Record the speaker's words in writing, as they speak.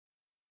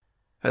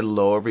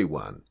Hello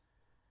everyone,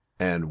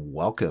 and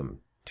welcome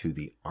to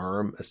the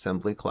ARM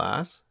assembly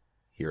class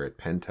here at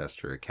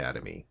Pentester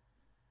Academy.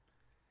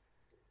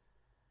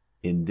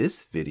 In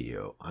this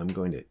video, I'm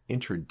going to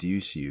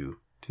introduce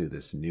you to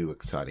this new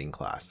exciting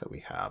class that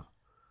we have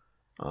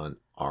on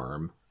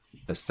ARM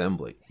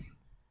assembly.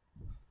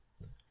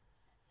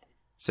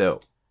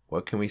 So,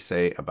 what can we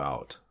say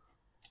about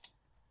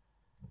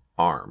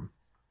ARM?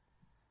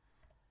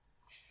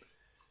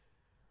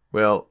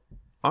 Well,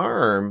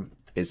 ARM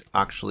is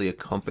actually a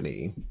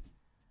company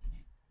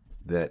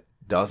that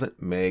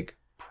doesn't make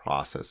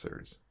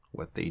processors.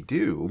 What they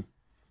do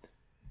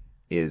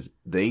is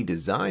they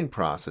design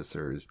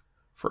processors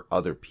for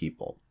other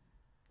people.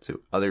 So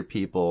other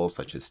people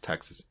such as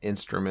Texas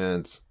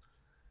Instruments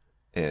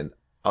and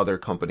other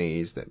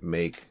companies that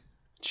make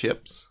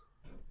chips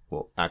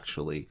will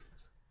actually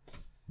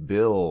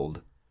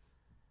build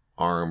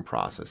ARM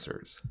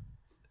processors.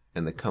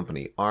 And the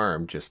company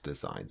ARM just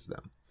designs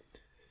them.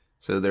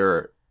 So there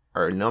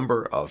are a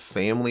number of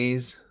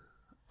families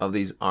of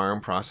these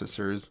ARM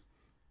processors.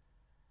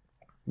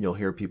 You'll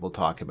hear people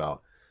talk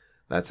about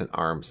that's an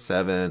ARM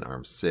 7,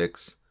 ARM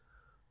 6,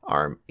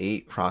 ARM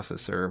 8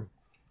 processor.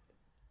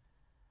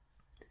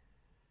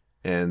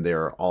 And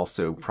there are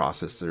also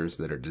processors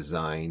that are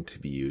designed to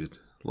be used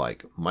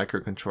like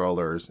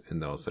microcontrollers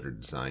and those that are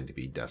designed to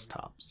be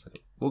desktops.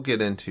 We'll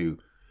get into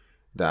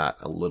that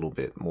a little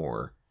bit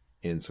more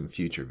in some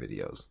future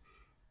videos.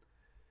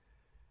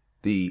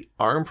 The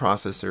ARM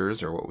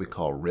processors are what we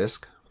call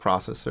RISC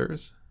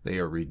processors. They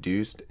are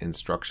reduced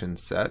instruction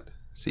set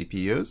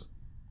CPUs.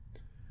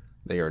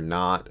 They are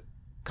not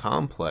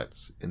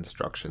complex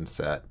instruction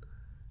set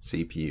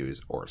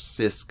CPUs or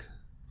CISC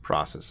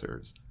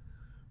processors,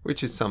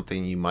 which is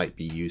something you might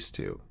be used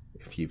to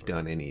if you've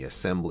done any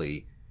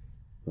assembly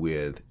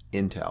with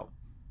Intel.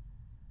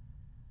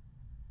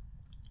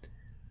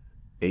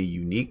 A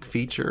unique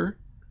feature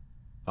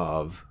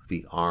of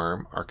the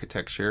ARM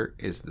architecture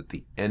is that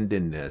the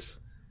endedness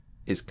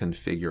is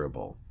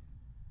configurable.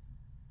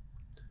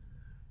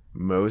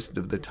 Most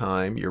of the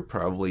time you're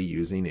probably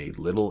using a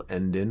little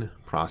ended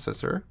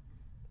processor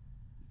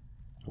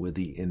with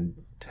the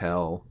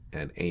Intel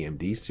and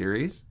AMD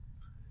series.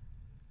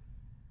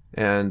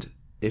 And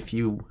if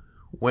you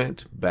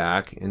went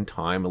back in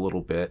time a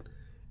little bit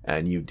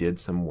and you did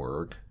some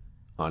work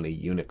on a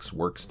Unix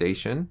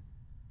workstation,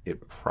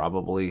 it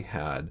probably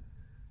had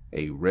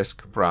a RISC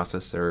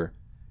processor,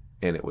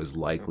 and it was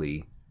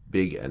likely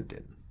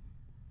big-ended.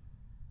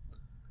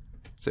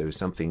 So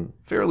something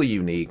fairly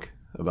unique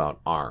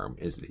about ARM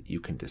is that you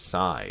can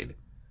decide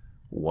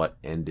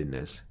what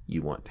endedness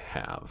you want to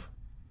have.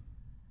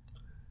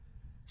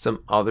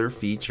 Some other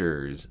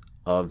features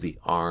of the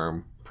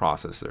ARM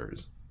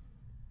processors: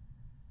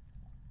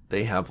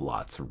 they have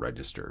lots of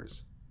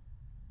registers,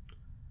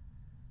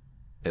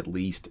 at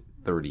least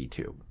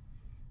 32.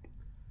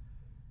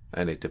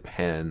 And it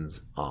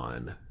depends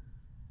on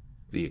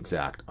the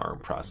exact ARM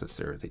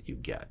processor that you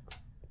get.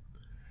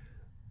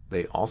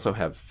 They also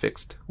have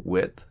fixed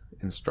width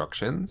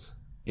instructions.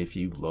 If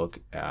you look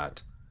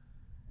at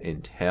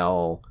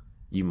Intel,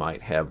 you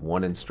might have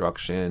one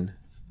instruction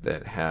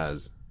that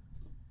has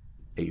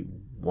a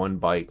 1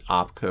 byte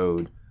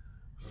opcode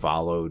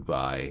followed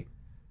by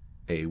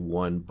a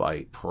 1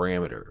 byte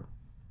parameter.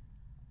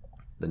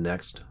 The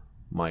next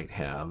might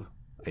have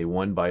a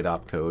 1 byte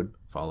opcode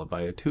followed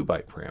by a 2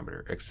 byte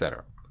parameter,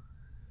 etc.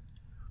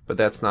 But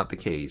that's not the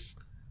case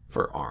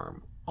for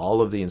ARM.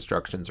 All of the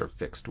instructions are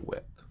fixed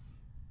width.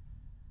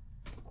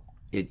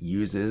 It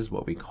uses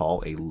what we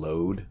call a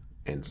load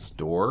and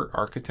store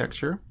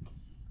architecture.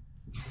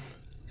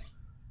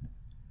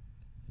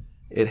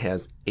 It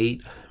has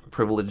 8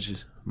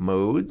 privilege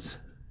modes.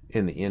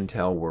 In the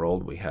Intel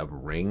world, we have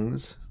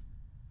rings,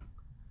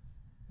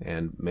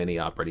 and many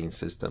operating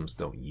systems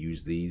don't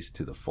use these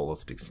to the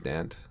fullest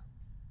extent.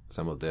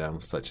 Some of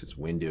them, such as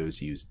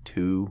Windows, use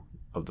 2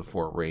 of the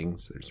 4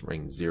 rings. There's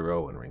ring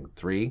 0 and ring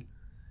 3,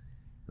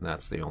 and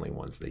that's the only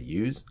ones they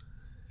use.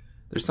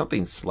 There's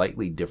something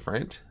slightly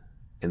different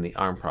in the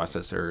ARM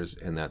processors,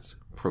 and that's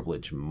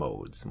privilege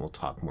modes, and we'll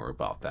talk more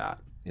about that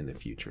in the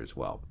future as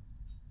well.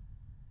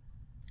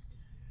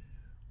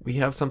 We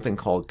have something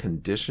called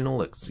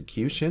conditional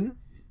execution,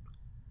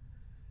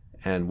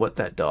 and what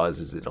that does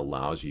is it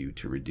allows you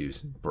to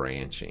reduce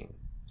branching,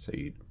 so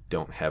you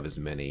don't have as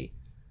many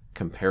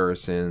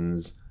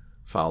comparisons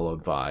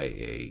followed by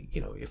a,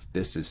 if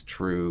this is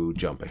true,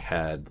 jump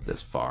ahead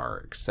this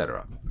far,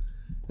 etc.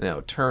 Now,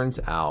 it turns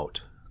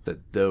out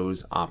that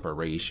those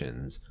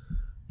operations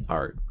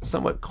are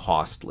somewhat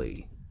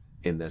costly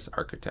in this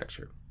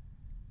architecture.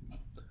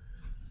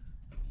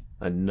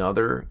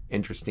 Another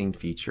interesting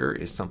feature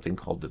is something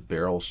called the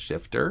barrel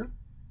shifter.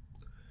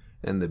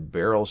 And the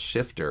barrel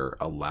shifter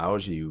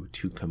allows you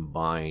to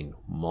combine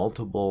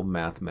multiple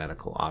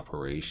mathematical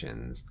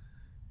operations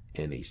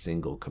in a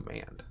single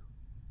command,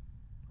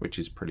 which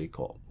is pretty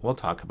cool. We'll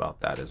talk about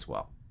that as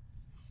well.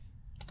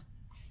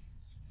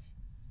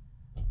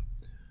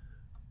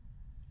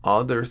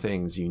 Other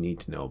things you need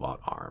to know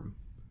about ARM.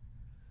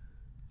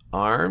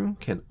 ARM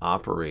can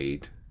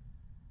operate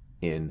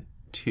in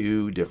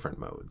two different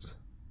modes.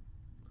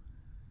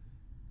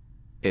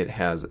 It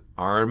has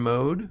ARM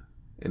mode,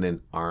 and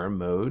in ARM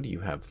mode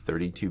you have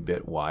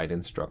 32-bit wide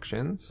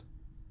instructions,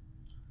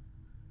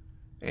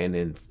 and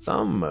in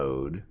thumb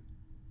mode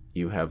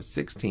you have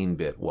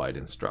 16-bit wide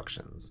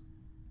instructions.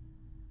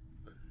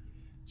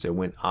 So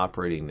when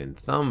operating in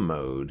thumb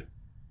mode,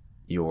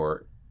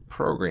 your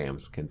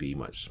programs can be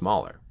much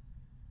smaller.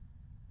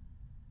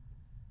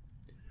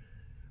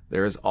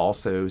 There is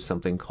also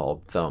something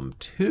called thumb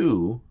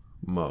 2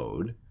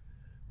 mode,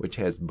 which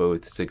has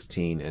both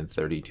 16 and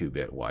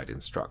 32-bit wide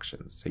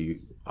instructions. So you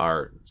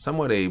are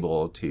somewhat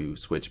able to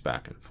switch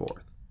back and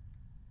forth.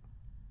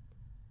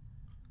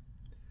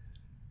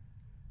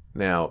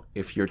 Now,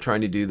 if you're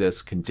trying to do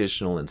this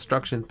conditional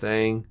instruction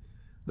thing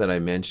that I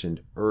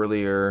mentioned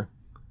earlier,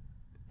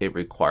 it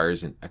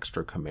requires an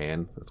extra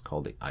command. That's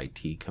called the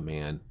IT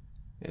command.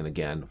 And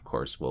again, of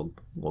course, we'll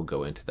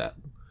go into that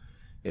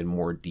in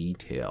more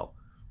detail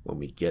when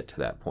we get to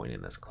that point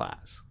in this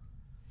class.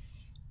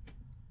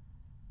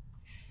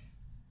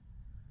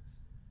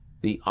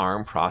 The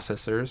ARM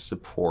processors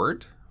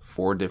support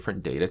 4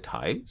 different data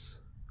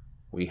types.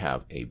 We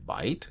have a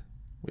byte,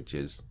 which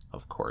is,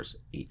 of course,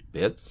 8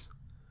 bits.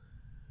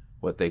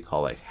 What they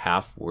call a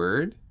half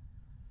word,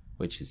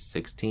 which is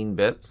 16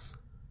 bits.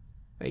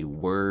 A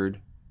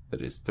word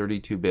that is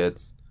 32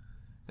 bits.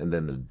 And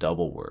then the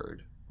double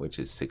word, which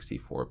is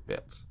 64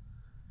 bits.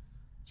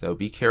 So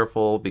be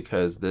careful,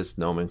 because this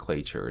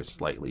nomenclature is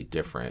slightly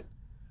different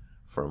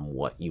from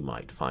what you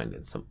might find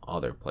in some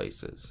other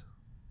places.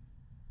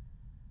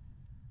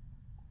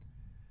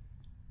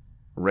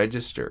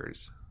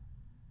 Registers.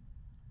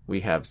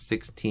 We have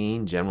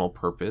 16 general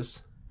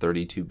purpose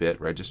 32-bit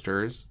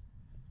registers,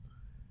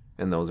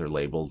 and those are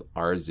labeled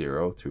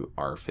R0 through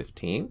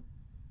R15.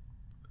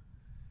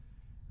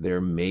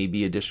 There may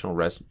be additional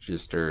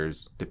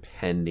registers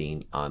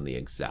depending on the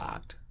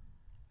exact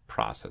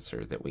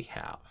processor that we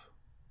have.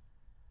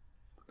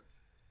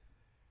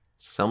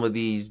 Some of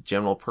these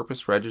general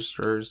purpose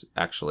registers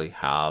actually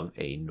have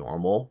a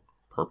normal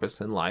purpose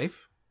in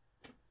life.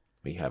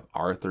 We have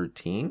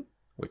R13,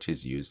 which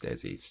is used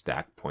as a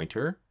stack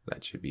pointer.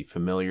 That should be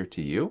familiar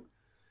to you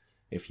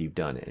if you've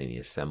done any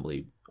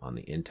assembly on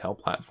the Intel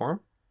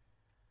platform.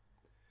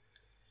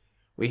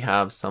 We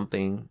have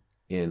something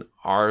in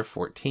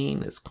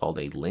R14, it's called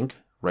a link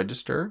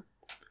register,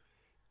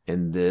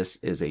 and this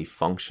is a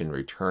function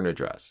return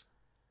address.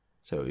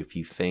 So if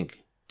you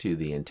think to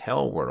the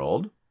Intel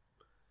world,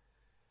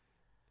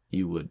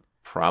 you would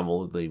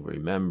probably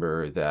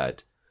remember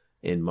that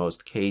in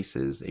most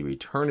cases, a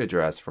return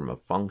address from a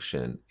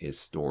function is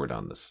stored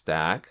on the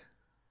stack,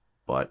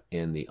 but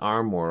in the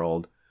ARM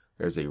world,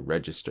 there's a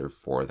register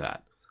for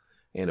that.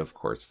 And of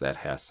course, that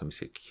has some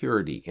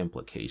security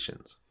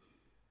implications.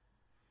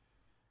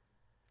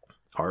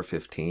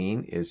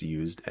 R15 is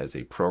used as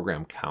a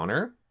program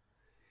counter.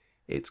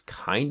 It's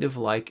kind of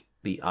like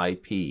the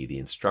IP, the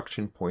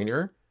instruction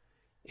pointer.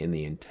 In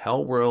the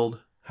Intel world,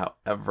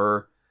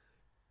 however,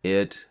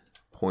 it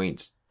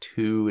points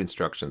 2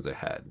 instructions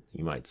ahead.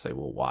 You might say,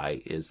 well,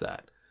 why is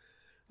that?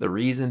 The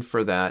reason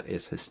for that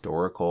is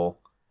historical.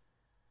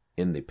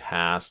 In the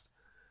past,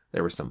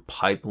 there was some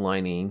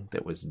pipelining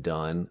that was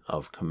done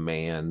of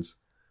commands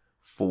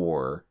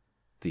for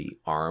the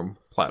ARM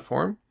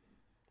platform,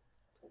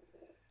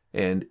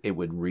 and it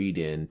would read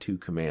in 2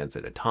 commands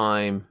at a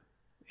time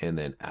and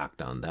then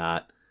act on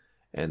that,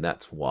 and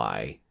that's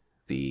why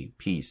the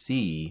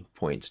PC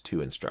points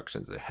 2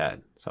 instructions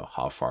ahead. So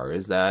how far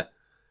is that?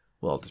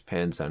 Well, it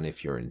depends on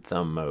if you're in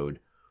thumb mode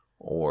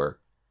or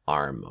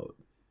ARM mode.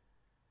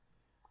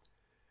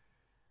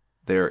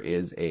 There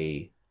is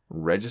a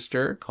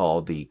register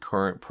called the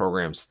Current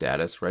Program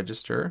Status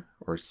Register,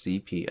 or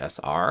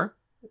CPSR.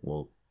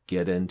 We'll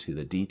get into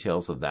the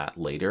details of that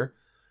later,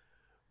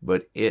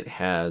 but it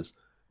has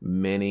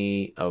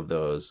many of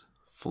those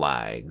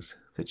flags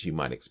that you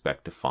might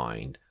expect to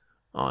find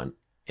on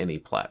any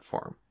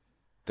platform.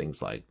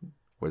 Things like,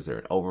 was there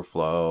an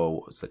overflow?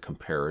 What was the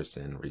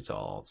comparison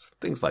results?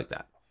 Things like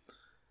that.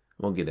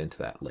 We'll get into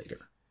that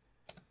later.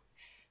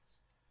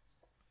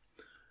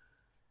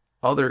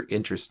 Other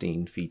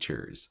interesting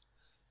features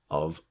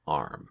of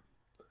ARM.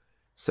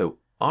 So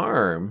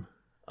ARM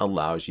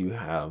allows you to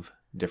have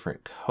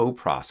different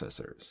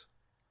coprocessors.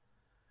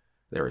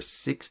 There are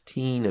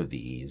 16 of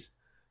these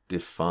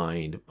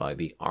defined by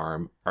the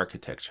ARM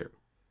architecture,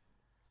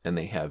 and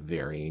they have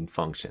varying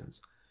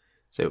functions.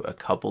 So a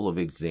couple of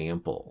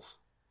examples.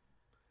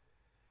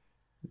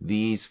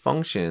 These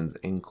functions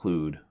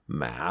include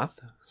math.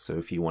 So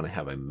if you want to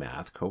have a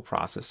math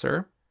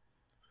coprocessor,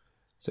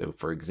 so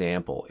for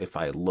example, if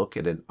I look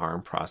at an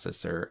ARM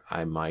processor,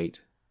 I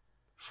might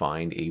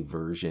find a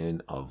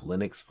version of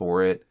Linux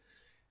for it,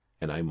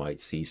 and I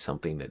might see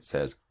something that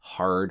says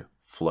hard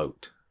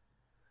float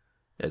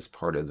as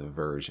part of the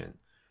version.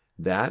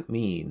 That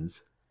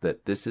means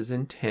that this is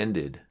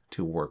intended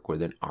to work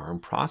with an ARM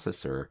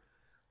processor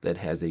that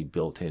has a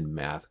built-in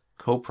math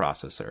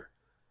coprocessor.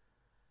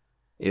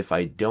 If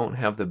I don't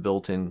have the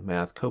built-in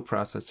math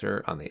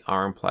coprocessor on the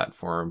ARM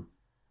platform,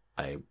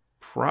 I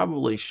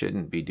probably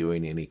shouldn't be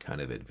doing any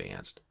kind of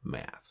advanced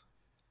math.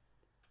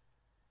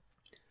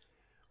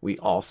 We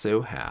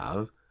also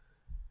have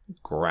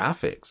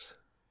graphics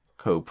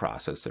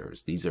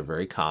coprocessors. These are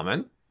very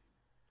common.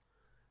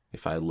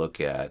 If I look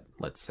at,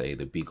 let's say,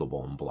 the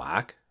BeagleBone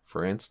Black,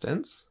 for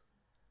instance,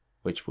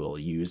 which we'll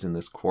use in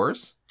this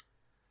course,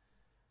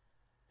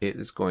 it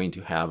is going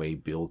to have a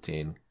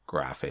built-in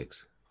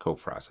graphics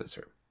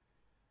coprocessor.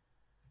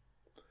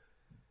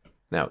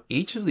 Now,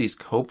 each of these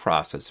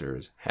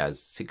coprocessors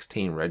has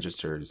 16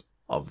 registers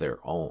of their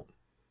own.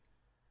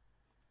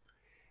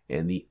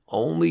 And the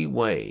only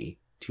way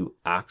to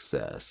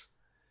access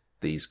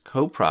these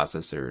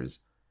coprocessors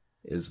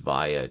is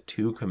via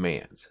two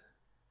commands.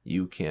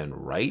 You can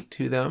write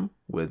to them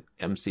with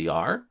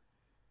MCR,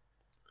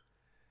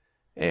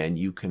 and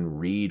you can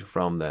read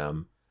from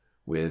them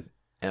with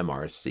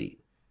MRC.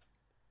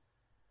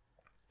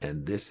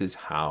 And this is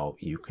how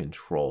you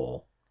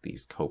control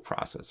these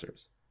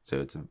coprocessors. So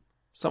it's a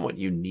somewhat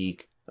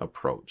unique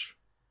approach.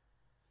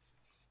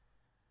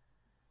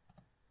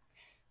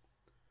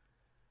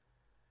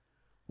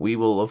 We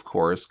will, of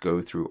course,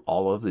 go through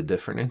all of the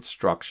different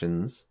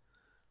instructions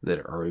that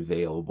are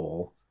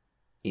available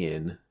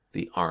in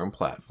the ARM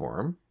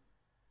platform.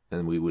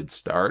 And we would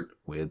start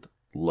with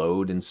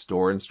load and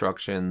store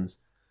instructions,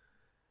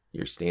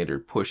 your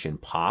standard push and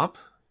pop,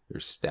 your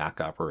stack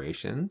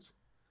operations.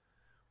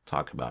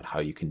 Talk about how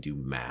you can do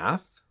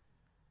math.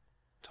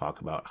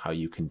 Talk about how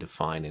you can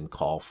define and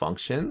call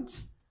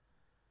functions.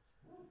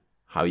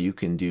 How you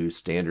can do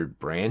standard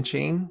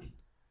branching.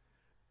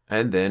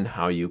 And then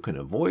how you can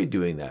avoid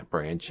doing that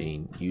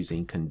branching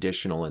using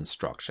conditional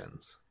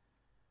instructions.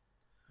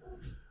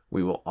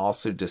 We will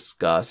also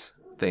discuss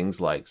things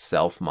like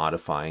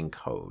self-modifying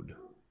code,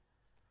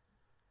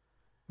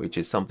 which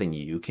is something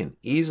you can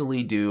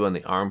easily do on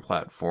the ARM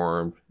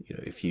platform.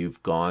 If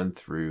you've gone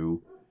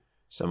through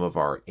some of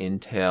our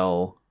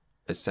Intel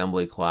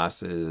assembly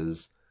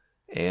classes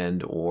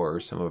and or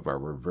some of our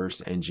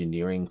reverse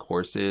engineering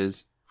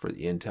courses for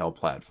the Intel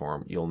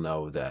platform, you'll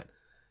know that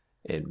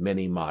in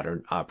many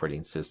modern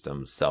operating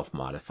systems,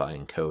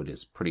 self-modifying code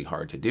is pretty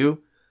hard to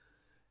do.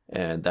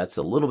 And that's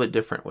a little bit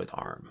different with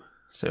ARM.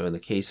 So in the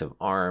case of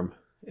ARM,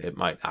 it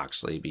might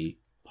actually be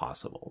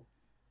possible.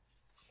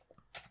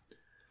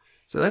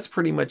 So that's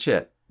pretty much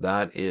it.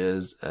 That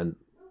is an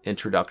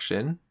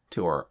introduction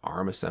to our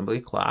ARM assembly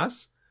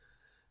class.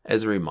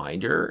 As a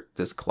reminder,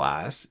 this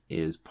class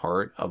is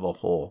part of a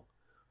whole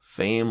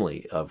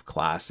family of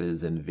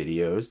classes and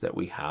videos that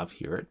we have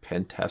here at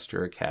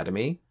Pentester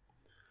Academy,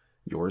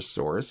 your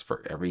source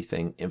for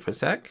everything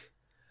InfoSec.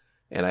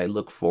 And I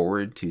look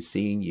forward to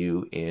seeing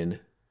you in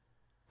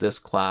this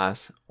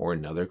class or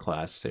another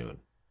class soon.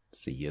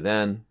 See you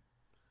then.